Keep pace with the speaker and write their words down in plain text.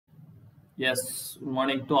Yes, good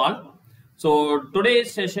morning to all. So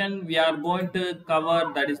today's session we are going to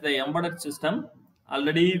cover that is the embedded system.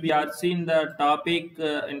 Already we are seeing the topic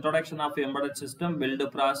introduction of embedded system, build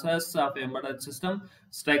process of embedded system,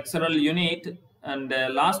 structural unit, and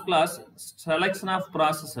last class selection of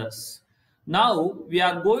processors. Now we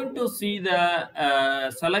are going to see the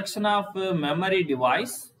selection of memory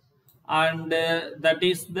device, and that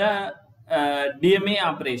is the DMA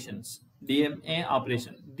operations. DMA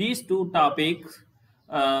operation. These two topics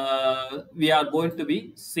we are going to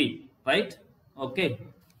be see, right? Okay.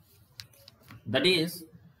 That is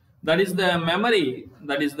the memory.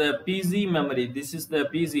 That is the PC memory. This is the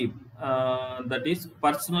PC. That is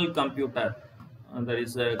personal computer. That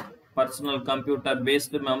is a personal computer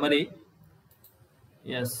based memory.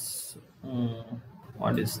 Yes.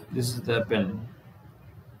 What is this? Is the pen.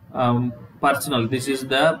 Personal, this is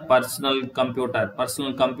the personal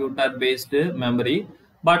computer based memory,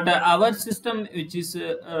 but our system which is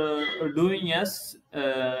doing as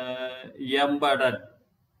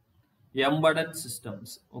embedded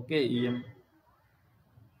systems. Okay,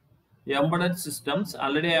 embedded systems.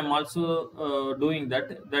 Already I am also doing that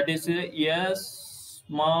is a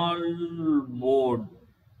small board.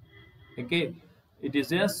 Okay, it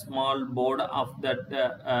is a small board of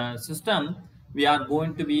that system we are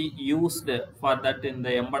going to be used for that in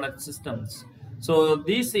the embedded systems. So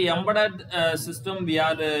this embedded system we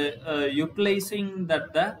are utilizing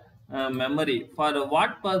that the memory. For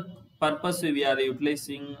what purpose we are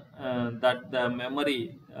utilizing that the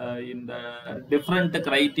memory in the different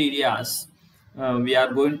criterias we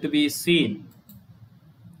are going to be seen.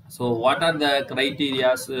 So what are the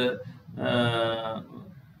criterias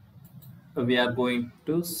we are going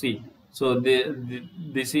to see? So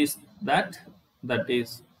this is that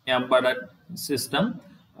is embedded system.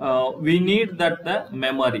 We need that the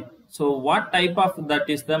memory. So what type of that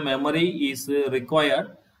is the memory is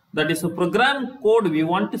required? That is a program code. We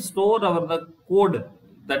want to store our the code,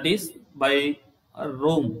 that is by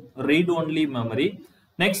ROM, read only memory.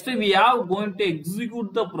 Next we are going to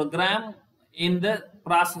execute the program in the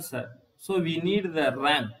processor. So we need the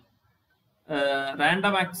RAM.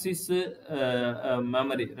 Random access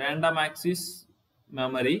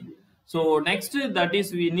memory. So next that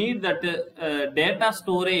is we need that data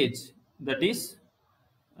storage. That is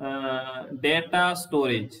data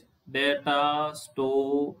storage.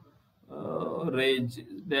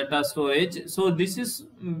 So this is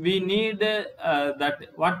we need that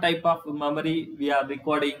what type of memory we are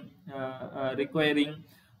requiring.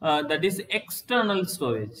 That is external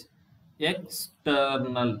storage.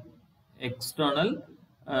 External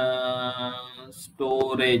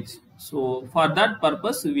storage. So for that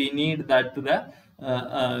purpose we need that to the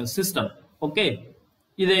system. Okay,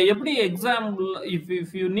 example,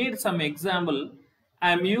 if you need some example,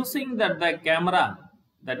 I am using that the camera,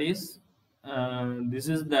 that is this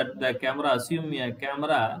is that the camera. Assume a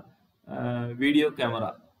camera, video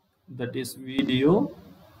camera, that is video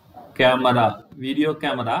camera.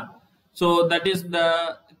 So that is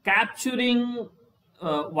the capturing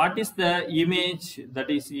what is the image, that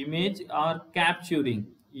is image or capturing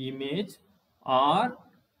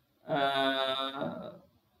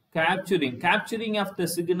capturing of the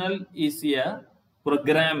signal is a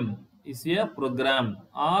program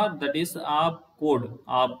or that is opcode.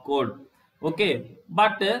 Okay,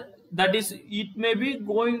 but that is it may be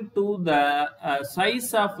going to the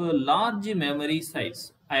size of a large memory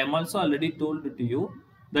size. I am also already told to you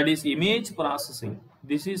that is image processing.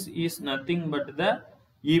 This is nothing but the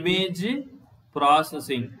image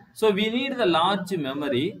processing. So we need the large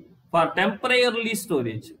memory for temporarily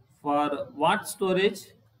storage. For what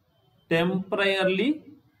storage? Temporarily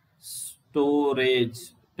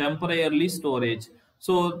storage.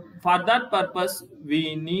 So for that purpose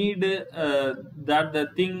we need that the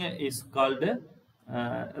thing is called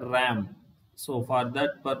RAM. So for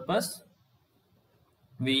that purpose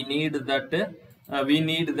we need that the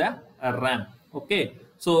RAM. Okay,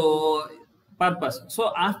 so purpose.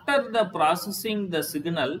 So after the processing the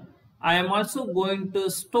signal, I am also going to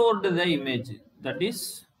store the image. That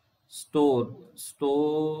is store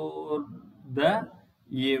the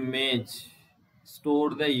image.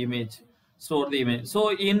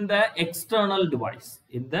 So in the external device,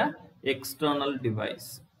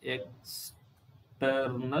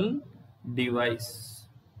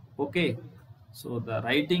 okay. So the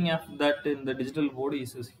writing of that in the digital board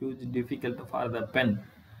is huge difficult for the pen.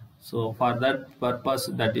 So for that purpose,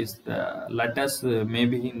 that is the letters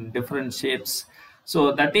maybe in different shapes.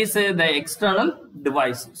 So that is the external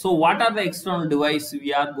device. So what are the external device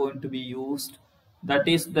we are going to be used? That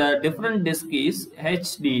is the different disk is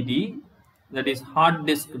HDD, that is hard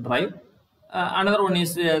disk drive, Another one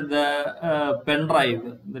is the pen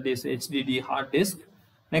drive, that is HDD hard disk.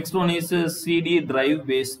 Next one is CD drive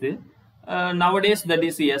based. Nowadays that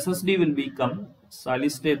is SSD will become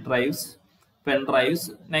solid state drives, pen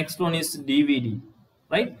drives. Next one is DVD,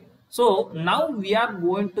 right? So now we are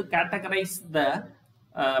going to categorize the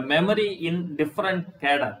memory in different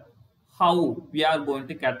cadre. How we are going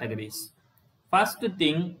to categorize? First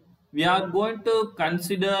thing, we are going to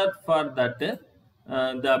consider for that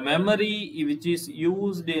the memory which is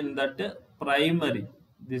used in that primary.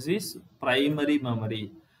 This is primary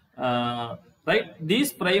memory, right?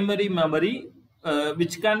 This primary memory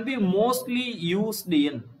which can be mostly used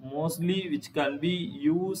in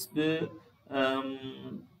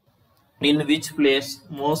in which place?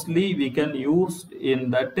 Mostly we can use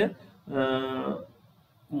in that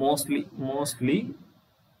mostly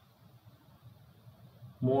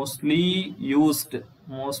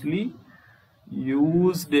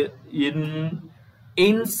used in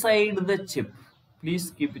inside the chip.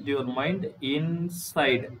 Please keep it in your mind,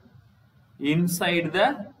 inside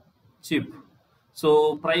the chip.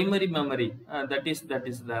 So primary memory, that is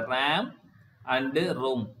the RAM and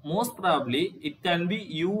ROM. Most probably it can be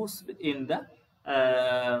used in the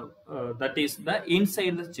that is the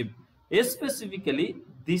inside the chip. Specifically,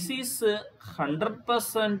 this is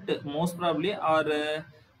 100% most probably, or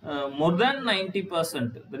more than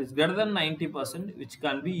 90%, that is greater than 90%, which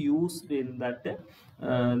can be used in that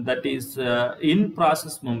that is in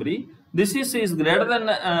process memory. This is greater than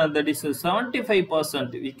that is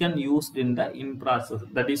 75% we can use in the in process,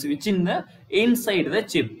 that is which in the inside the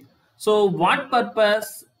chip. So what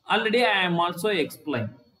purpose? Already I am also explained.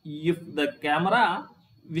 If the camera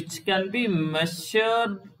which can be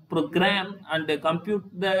measured, program and compute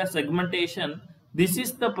the segmentation, this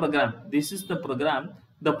is the program.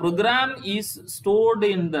 The program is stored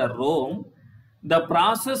in the ROM. The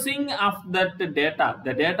processing of that data,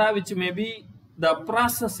 the data which may be the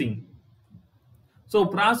processing. So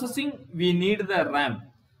processing, we need the RAM.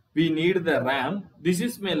 This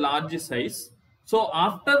is my large size. So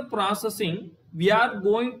after processing, we are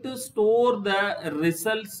going to store the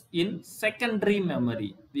results in secondary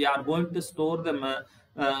memory. We are going to store the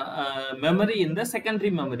memory in the secondary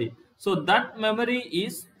memory. So that memory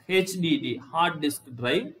is HDD, hard disk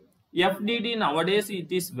drive. FDD nowadays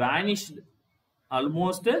it is vanished,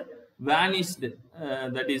 almost vanished.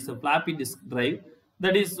 That is a floppy disk drive.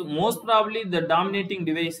 That is most probably the dominating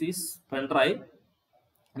device is pen drive.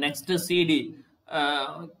 Next CD,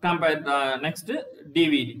 next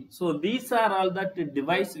DVD. So these are all that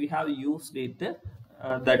device we have used it,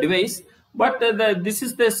 the device. But this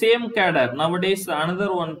is the same cadre. Nowadays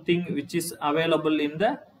another one thing which is available in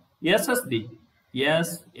the SSD,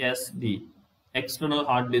 external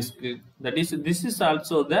hard disk. That is, this is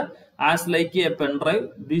also the as like a pen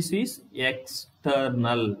drive. This is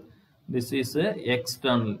external. This is a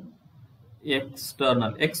external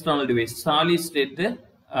device, solid state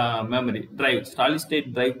memory drive, solid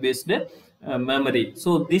state drive based memory.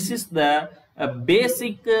 So this is the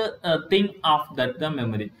basic thing of that the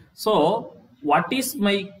memory. So what is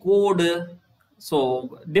my code?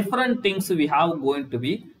 So different things we have going to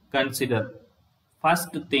be considered.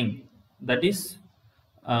 First thing, that is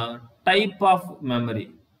type of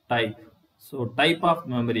memory, type. So type of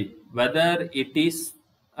memory, whether it is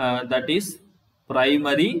that is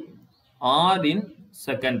primary or in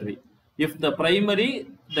secondary. If the primary,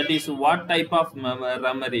 that is what type of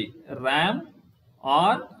memory, RAM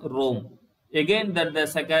or ROM. Again that the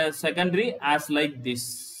secondary as like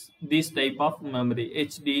this type of memory,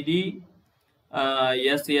 HDD,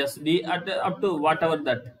 SSD, up to whatever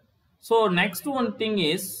that. So next one thing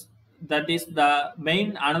is, that is the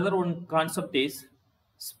main, another one concept is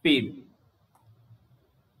speed.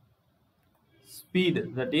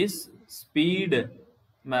 That is speed,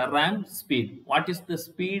 RAM speed. What is the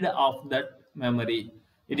speed of that memory?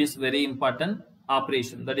 It is very important.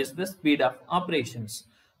 Operation, that is the speed of operations.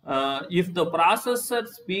 If the processor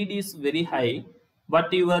speed is very high,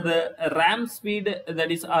 but your RAM speed,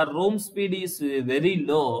 that is our ROM speed is very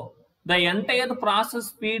low, the entire process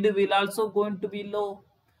speed will also going to be low.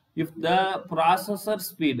 If the processor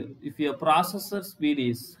speed, if your processor speed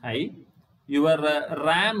is high, your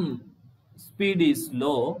RAM speed is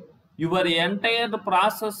low, your entire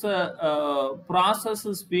process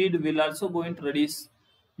speed will also going to reduce.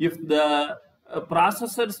 If the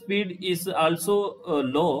processor speed is also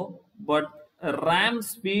low, but RAM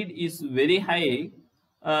speed is very high,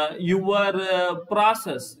 your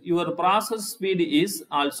process speed is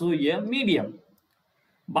also a medium.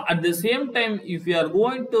 But at the same time, if you are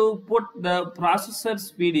going to put the processor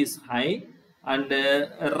speed is high and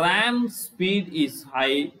RAM speed is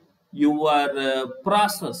high, your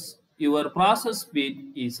process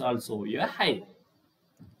speed is also high,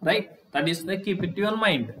 right? That is the keep it your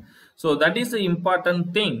mind. So that is the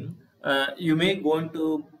important thing. You may going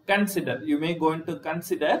to consider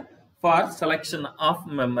for selection of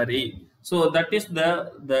memory. So that is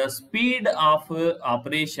the speed of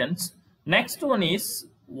operations. Next one is,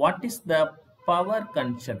 what is the power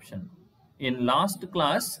consumption? In last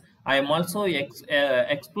class I am also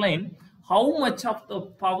explained how much of the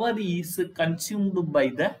power is consumed by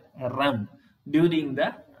the RAM during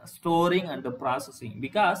the storing and the processing,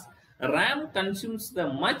 because RAM consumes the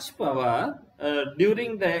much power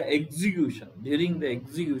during the execution.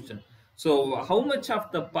 So how much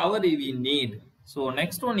of the power we need? So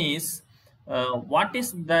next one is, what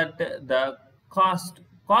is that the cost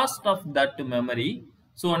of that memory?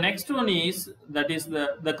 So next one is, that is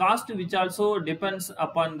the cost, which also depends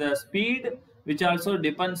upon the speed, which also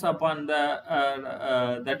depends upon the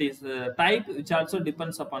type, which also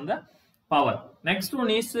depends upon the power. Next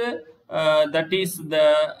one is that is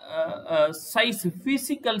the size,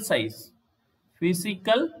 physical size,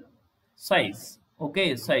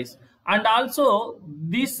 okay, size. And also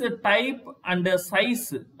this type and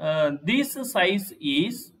size, this size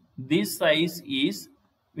is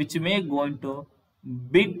which may go into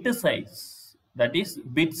bit size, that is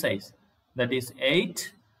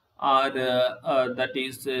 8 or that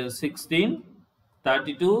is 16,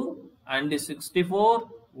 32 and 64,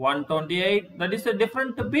 128, that is a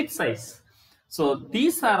different bit size. So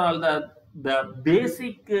these are all the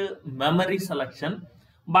basic memory selection.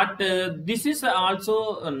 But this is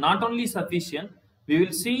also not only sufficient. We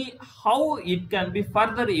will see how it can be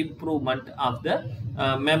further improvement of the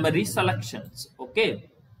memory selections.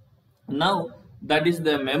 Okay, now that is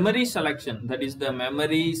the memory selection, first,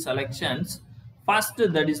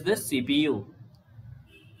 that is the CPU,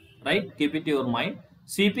 right? Keep it in your mind.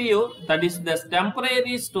 CPU, that is the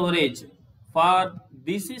temporary storage for,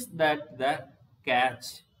 this is that the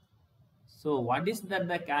cache. So what is that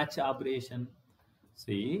the cache operation?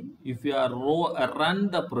 See, if you are run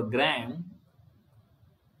the program,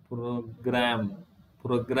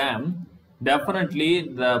 definitely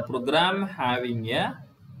the program having a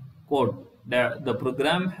code. The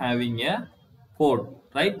program having a code,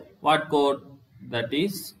 right? What code? That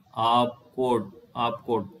is opcode,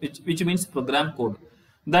 which means program code.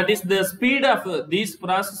 That is the speed of this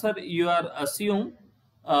processor. You are assume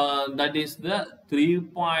that is the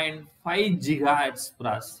 3.5 gigahertz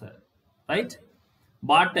processor, right?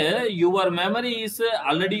 But your memory is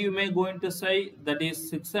already, you may going to say, that is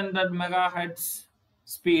 600 megahertz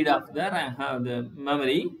speed of the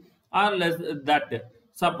memory, or less that.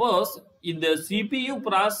 Suppose in the CPU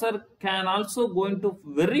processor can also go into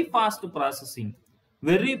very fast processing.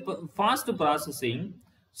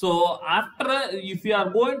 So after, if you are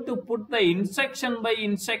going to put the instruction by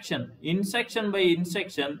instruction,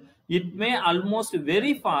 it may almost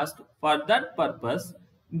very fast. For that purpose,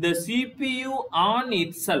 the CPU on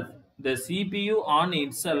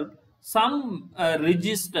itself, some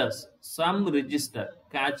registers,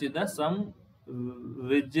 catch the some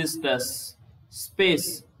registers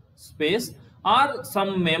space, or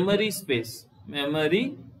some memory space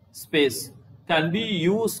can be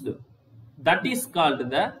used. That is called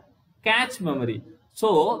the cache memory.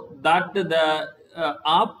 So that the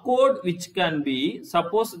opcode, which can be,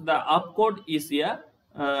 suppose the opcode is a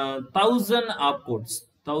 1000 opcodes.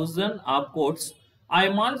 I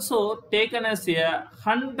am also taken as a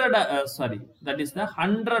 100, that is the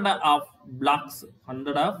 100 of blocks,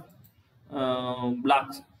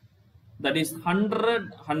 that is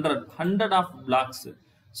 100 of blocks.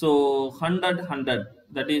 So 100,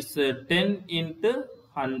 that is 10 into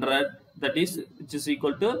 100, that is, which is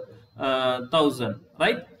equal to 1000,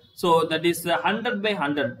 right? So that is 100 by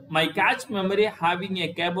 100. My cache memory having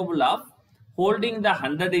a capable of holding the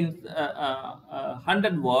 100 in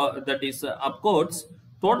 100 that is opcodes.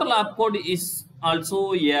 Total opcode is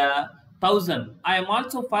also a 1000. I am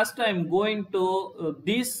also first I am going to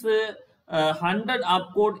this 100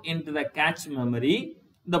 opcode into the cache memory.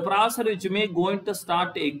 The processor which may going to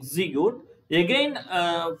start to execute again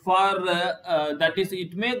for that is,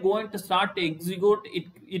 it may going to start to execute.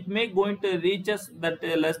 It may going to reach us that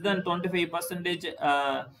less than 25%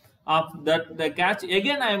 of that the cache.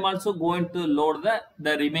 Again I am also going to load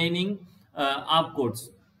the remaining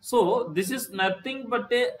opcodes. So this is nothing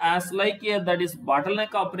but as like that is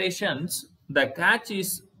bottleneck operations. The cache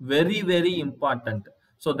is very important.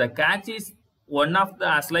 So the cache is one of the,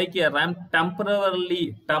 as like a RAM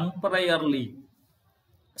temporarily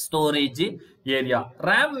storage area.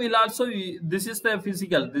 RAM will also, this is the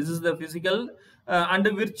physical and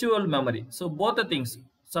virtual memory. So both the things.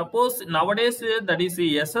 suppose nowadays that is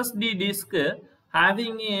the SSD disk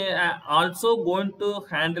having also going to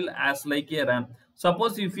handle as like a RAM.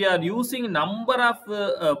 Suppose if you are using number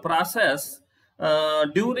of process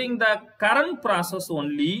during the current process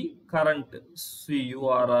only, current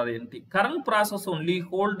current process only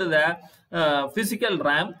hold the physical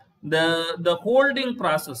RAM. The holding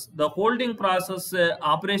process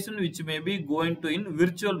operation which may be going to in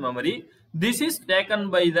virtual memory, this is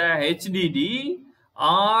taken by the HDD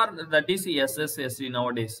or that is SSD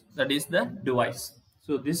nowadays, that is the device.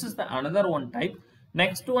 So this is the another one type.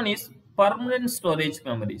 Next one is permanent storage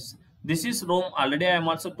memories. This is ROM. Already I am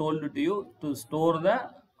also told to you to store the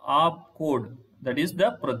op code, that is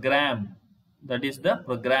the program,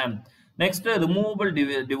 Next, removable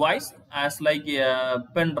device as like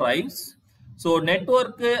pen drives. So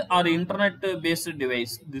network or internet based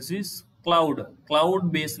device, this is cloud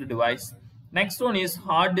based device. Next one is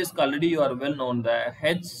hard disk. Already you are well known, the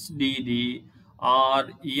HDD or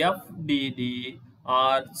FDD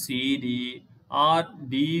or CD or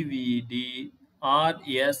DVD or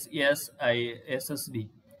SSD.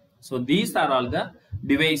 So these are all the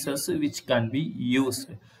devices which can be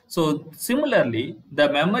used. So similarly, the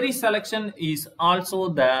memory selection is also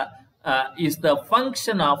the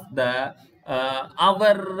function of the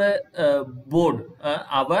our board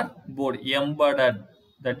embedded,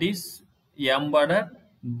 that is embedded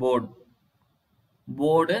board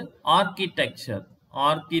architecture,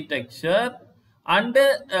 and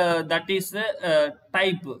that is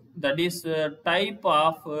type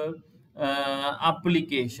of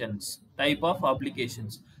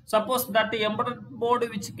applications. Suppose that the embedded board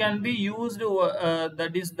which can be used,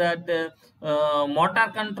 that is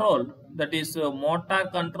motor control,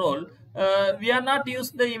 we are not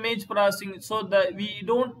used the image processing, so we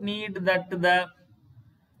don't need that the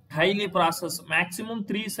highly processed, maximum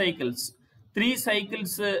 3 cycles. 3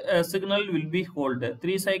 cycles signal will be hold.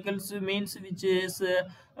 3 cycles means which is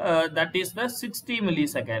that is the 60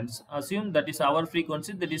 milliseconds. Assume that is our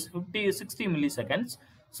frequency, that is 60 milliseconds.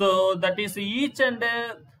 So that is each and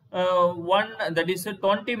one, that is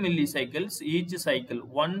 20 millicycles each cycle,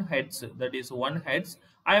 1 hertz, that is 1 hertz.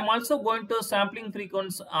 I am also going to sampling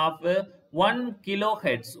frequency of 1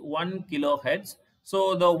 kilohertz.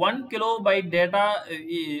 So the 1 kilobyte data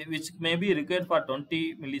which may be required for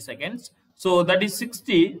 20 milliseconds. So that is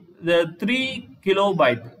 60. The 3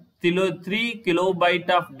 kilobyte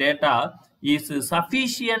of data is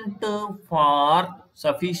sufficient for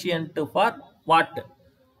what?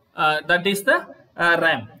 That is the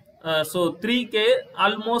RAM. So 3K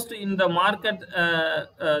almost in the market,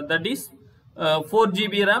 that is 4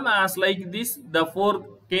 GB RAM. As like this, the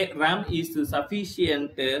 4K RAM is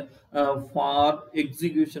sufficient for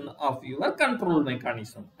execution of your control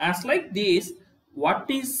mechanism. As like this, what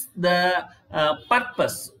is the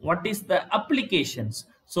purpose? What is the applications?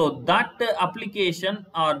 So that application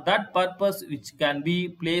or that purpose which can be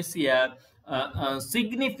place a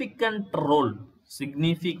significant role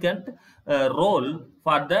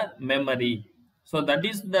for the memory. So that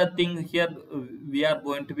is the thing here we are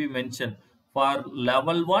going to be mentioned for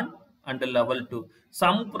level 1 and level 2.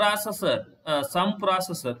 Some processor,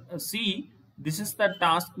 see, this is the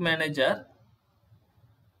task manager,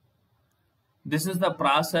 this is the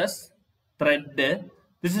process thread,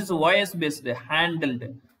 this is OS based handled.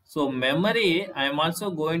 So memory, I am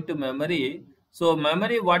also going to memory. So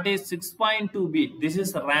memory, what is 6.2B? This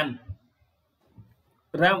is RAM,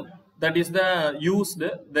 that is the used.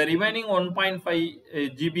 The remaining 1.5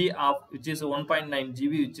 GB of which is 1.9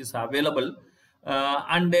 GB which is available,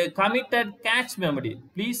 and committed cache memory.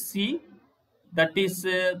 Please see, that is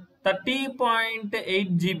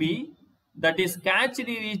 30.8 GB. That is cached,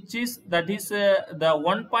 which is the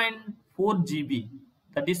 1.4 GB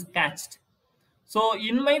that is cached. So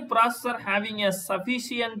in my processor having a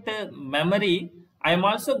sufficient memory, I am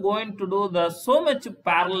also going to do the so much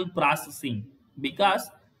parallel processing, because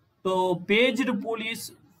so paged pool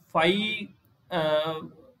is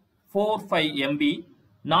 45 MB,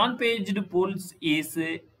 non-paged pools is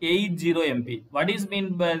 80 MB. What is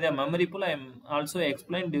meant by the memory pool, I am also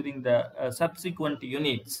explained during the subsequent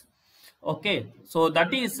units. Okay, so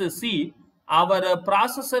that is see our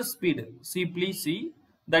processor speed. See, please see,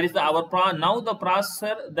 that is now the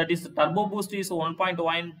processor, that is turbo boost is 1.1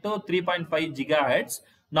 to 3.5 gigahertz.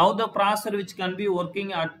 Now the processor which can be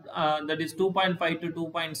working at that is 2.5 to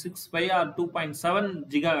 2.65 or 2.7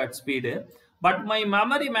 gigahertz speed. But my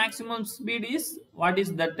memory maximum speed is what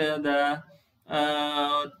is that? The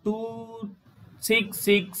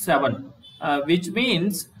 2667, which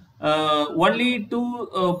means only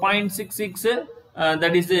 2.66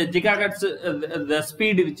 that is gigahertz, the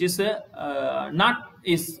speed which is not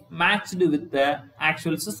is matched with the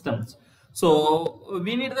actual systems. So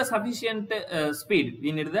we need the sufficient speed.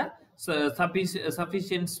 We need the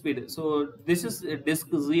sufficient speed. So this is disk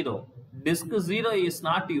 0. Disk 0 is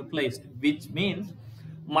not utilized, which means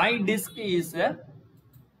my disk is this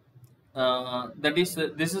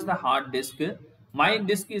is the hard disk. My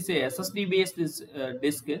disk is a SSD based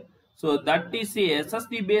disk. So that is a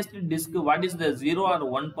SSD based disk. What is the 0 or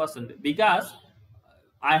 1%? Because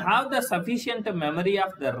I have the sufficient memory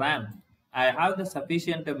of the RAM. I have the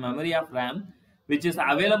sufficient memory of RAM, which is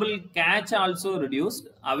available. Cache also reduced.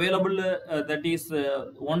 Available that is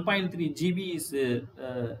 1.3 GB is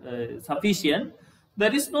sufficient.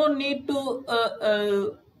 There is no need to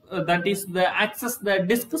that is the access the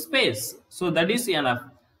disk space. So that is enough.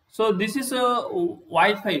 So this is a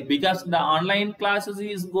Wi-Fi, because the online classes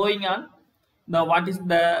is going on. The what is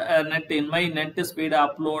the net in my net speed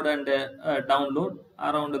upload and download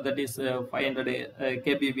around that is 500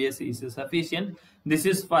 kbps is sufficient. This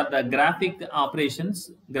is for the graphic operation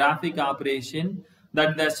that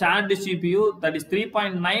the shared CPU, that is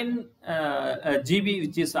 3.9 GB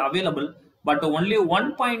which is available, but only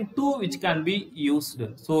 1.2 which can be used.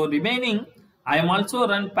 So remaining I am also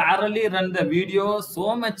parallelly run the video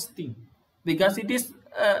so much thing, because it is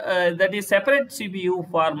that is separate CPU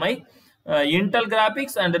for my Intel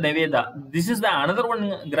graphics and Nevada. This is the another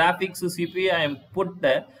one graphics CPU I am put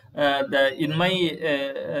in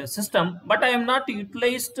my system, but I am not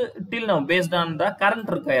utilized till now based on the current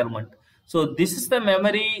requirement. So this is the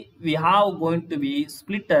memory we have going to be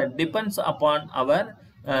split, depends upon our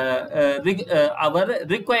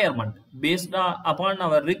requirement. Based upon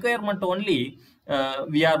our requirement only,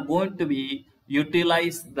 we are going to be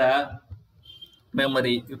utilize the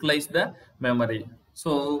memory.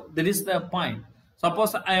 So there is the point.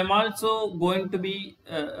 Suppose I am also going to be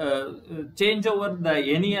change over the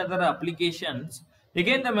any other applications.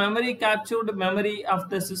 Again, the memory captured memory of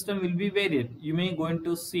the system will be varied. You may going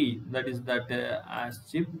to see that is that as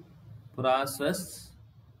chip process,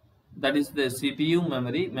 that is the CPU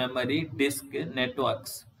memory disk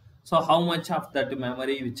networks. So how much of that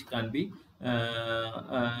memory which can be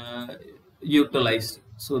utilized.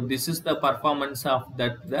 So this is the performance of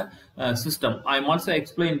that system. I am also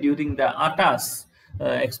explained during the ATAS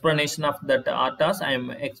explanation of that ATAS. I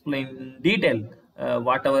am explaining detail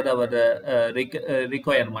whatever our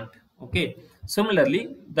requirement. Okay.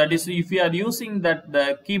 Similarly, that is if you are using that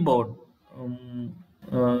the keyboard.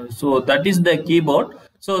 So that is the keyboard.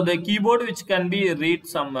 So the keyboard which can be read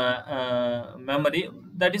some memory,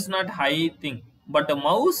 that is not high thing, but a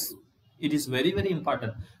mouse, it is very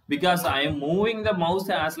important, because I am moving the mouse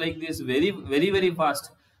as like this very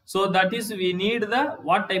fast. So that is we need the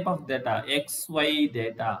what type of data, XY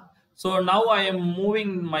data. So now I am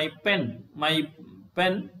moving my pen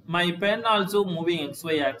also moving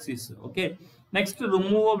XY axis. Okay. Next,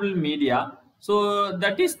 removable media. So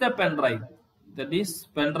that is the pen drive.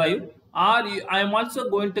 Or I am also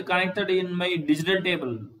going to connect it in my digital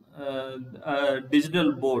table,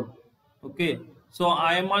 digital board. Okay. So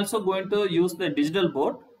I am also going to use the digital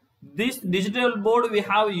board. This digital board we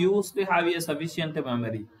have used to have a sufficient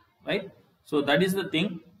memory, right? So that is the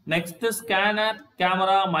thing. Next, scanner,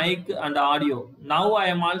 camera, mic and audio. Now I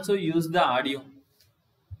am also use the audio.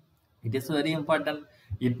 It is very important.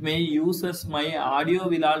 It may uses my audio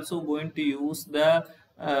will also going to use the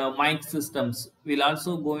mic systems. Will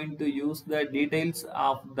also going to use the details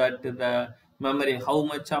of that the memory, how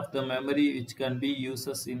much of the memory which can be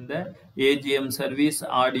uses in the AGM service,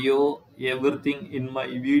 audio, everything in my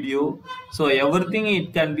video. So everything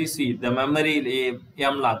it can be see the memory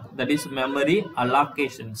MLOC, that is memory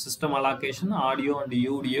allocation, system allocation, audio and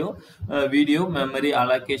video memory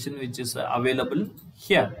allocation, which is available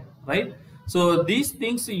here, right? So these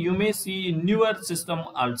things you may see in newer system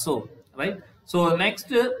also, right? So next,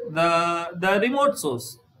 the remote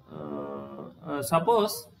source.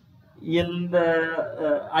 Suppose in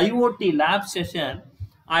the IoT lab session,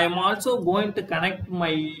 I am also going to connect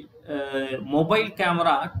my mobile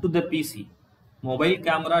camera to the PC.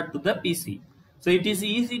 So it is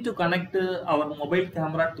easy to connect our mobile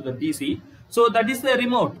camera to the PC. So that is the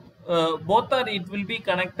remote. Both are, it will be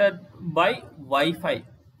connected by Wi-Fi.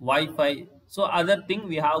 So other thing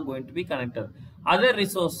we have going to be connected. Other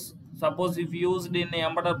resource. Suppose if used in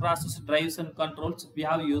embedded process drives and controls, we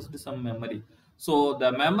have used some memory. So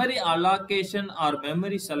the memory allocation or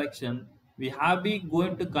memory selection, we have been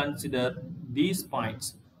going to consider these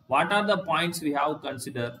points. What are the points we have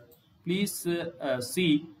considered? Please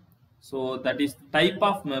see. So that is type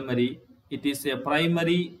of memory. It is a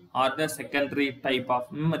primary or the secondary type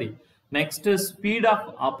of memory. Next is speed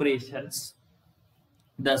of operations.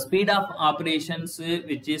 the speed of operations,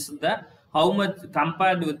 which is the how much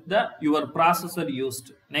compared with the your processor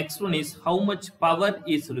used. Next one is how much power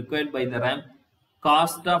is required by the RAM,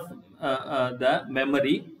 cost of the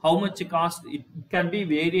memory, how much cost it can be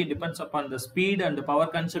vary, depends upon the speed and the power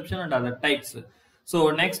consumption and other types.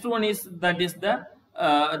 So next one is that is the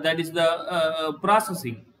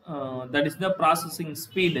processing, that is the processing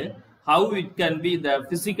speed, how it can be the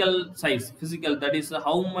physical size, physical, that is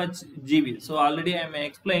how much GB. So already I may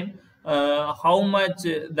explain how much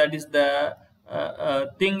that is the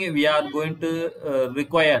thing we are going to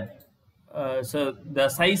require. So the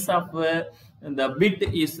size of the bit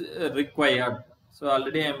is required. So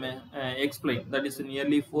already I may explain that is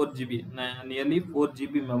nearly 4 GB. Nearly 4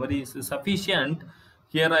 GB memory is sufficient.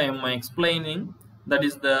 Here I am explaining that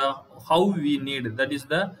is the how we need, that is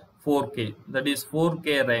the 4K, that is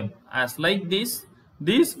 4K RAM. As like this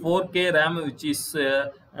 4K RAM which is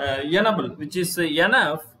enable, which is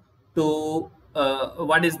enough to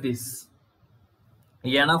what is this,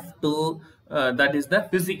 enough to that is the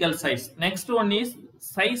physical size. Next one is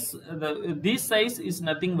size. This size is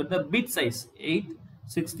nothing but the bit size, 8,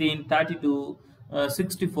 16, 32,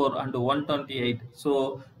 64 and 128.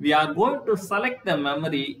 So we are going to select the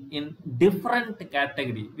memory in different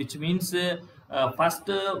category, which means first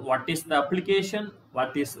what is the application,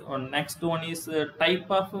 what is next one is type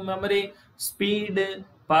of memory, speed,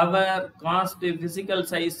 power, cost, physical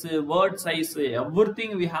size, word size,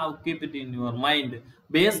 everything we have keep it in your mind.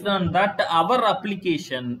 Based on that our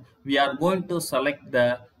application, we are going to select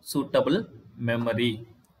the suitable memory.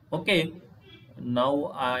 Okay,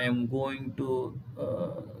 now I am going to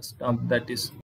stop, that is